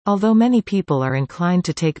Although many people are inclined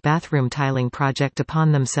to take bathroom tiling project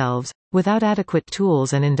upon themselves, without adequate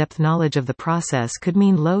tools and in-depth knowledge of the process could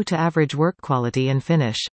mean low to average work quality and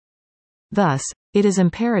finish. Thus, it is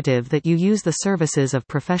imperative that you use the services of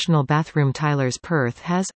professional bathroom tilers Perth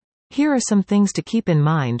has. Here are some things to keep in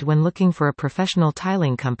mind when looking for a professional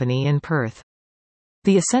tiling company in Perth.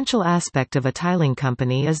 The essential aspect of a tiling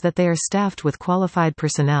company is that they are staffed with qualified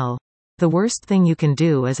personnel. The worst thing you can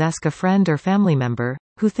do is ask a friend or family member,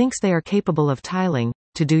 who thinks they are capable of tiling,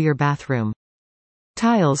 to do your bathroom.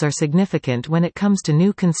 Tiles are significant when it comes to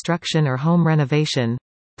new construction or home renovation.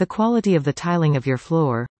 The quality of the tiling of your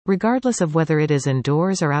floor, regardless of whether it is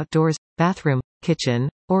indoors or outdoors, bathroom, kitchen,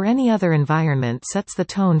 or any other environment, sets the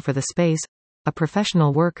tone for the space. A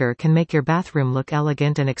professional worker can make your bathroom look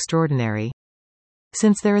elegant and extraordinary.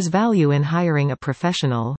 Since there is value in hiring a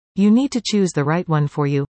professional, you need to choose the right one for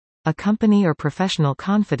you. A company or professional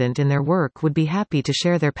confident in their work would be happy to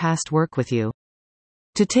share their past work with you.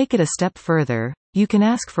 To take it a step further, you can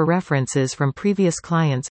ask for references from previous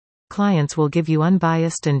clients. Clients will give you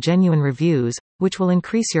unbiased and genuine reviews, which will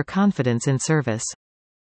increase your confidence in service.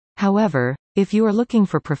 However, if you are looking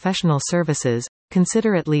for professional services,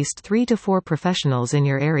 consider at least 3 to 4 professionals in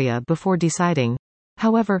your area before deciding.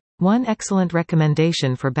 However, one excellent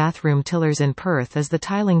recommendation for bathroom tillers in Perth is the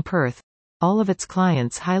Tiling Perth. All of its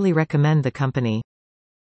clients highly recommend the company.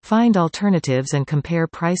 Find alternatives and compare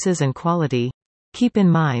prices and quality. Keep in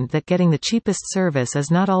mind that getting the cheapest service is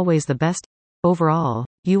not always the best. Overall,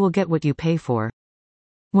 you will get what you pay for.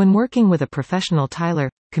 When working with a professional tiler,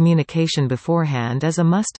 communication beforehand is a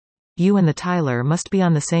must. You and the tiler must be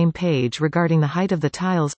on the same page regarding the height of the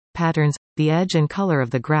tiles, patterns, the edge and color of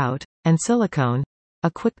the grout, and silicone. A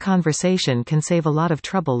quick conversation can save a lot of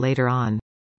trouble later on.